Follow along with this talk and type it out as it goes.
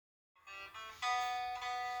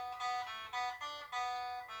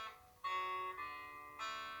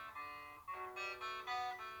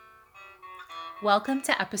Welcome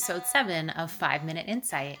to episode 7 of 5 Minute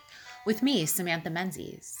Insight with me, Samantha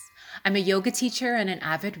Menzies. I'm a yoga teacher and an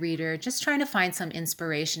avid reader, just trying to find some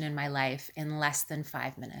inspiration in my life in less than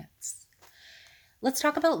 5 minutes. Let's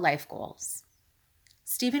talk about life goals.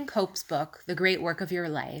 Stephen Cope's book, The Great Work of Your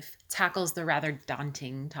Life, tackles the rather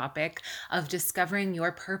daunting topic of discovering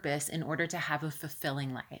your purpose in order to have a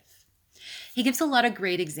fulfilling life. He gives a lot of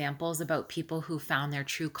great examples about people who found their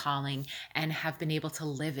true calling and have been able to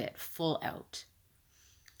live it full out.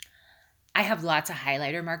 I have lots of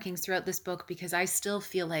highlighter markings throughout this book because I still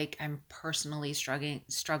feel like I'm personally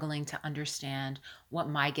struggling to understand what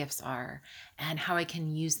my gifts are and how I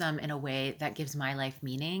can use them in a way that gives my life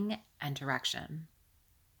meaning and direction.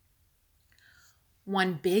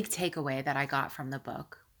 One big takeaway that I got from the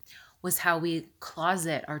book was how we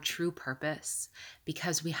closet our true purpose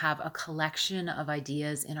because we have a collection of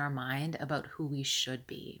ideas in our mind about who we should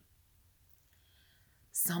be.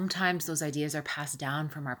 Sometimes those ideas are passed down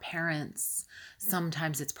from our parents.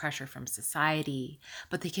 Sometimes it's pressure from society,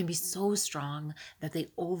 but they can be so strong that they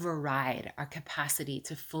override our capacity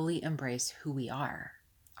to fully embrace who we are,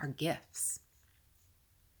 our gifts.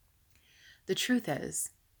 The truth is,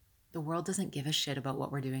 the world doesn't give a shit about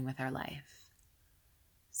what we're doing with our life.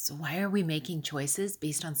 So why are we making choices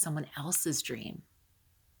based on someone else's dream?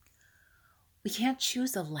 We can't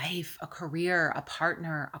choose a life, a career, a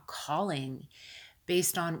partner, a calling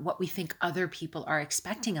based on what we think other people are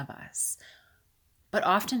expecting of us. But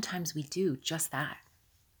oftentimes we do just that.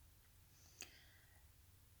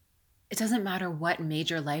 It doesn't matter what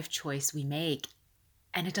major life choice we make,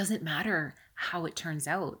 and it doesn't matter how it turns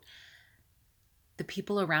out. The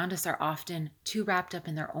people around us are often too wrapped up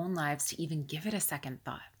in their own lives to even give it a second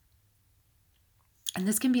thought. And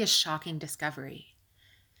this can be a shocking discovery,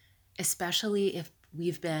 especially if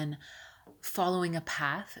we've been following a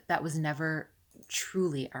path that was never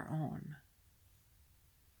truly our own.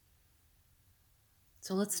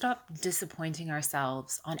 So let's stop disappointing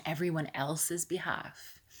ourselves on everyone else's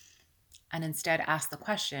behalf and instead ask the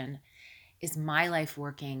question, is my life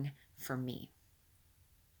working for me?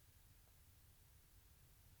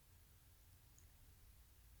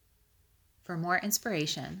 For more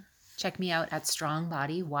inspiration, check me out at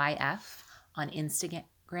StrongBodyYF on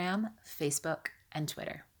Instagram, Facebook, and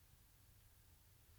Twitter.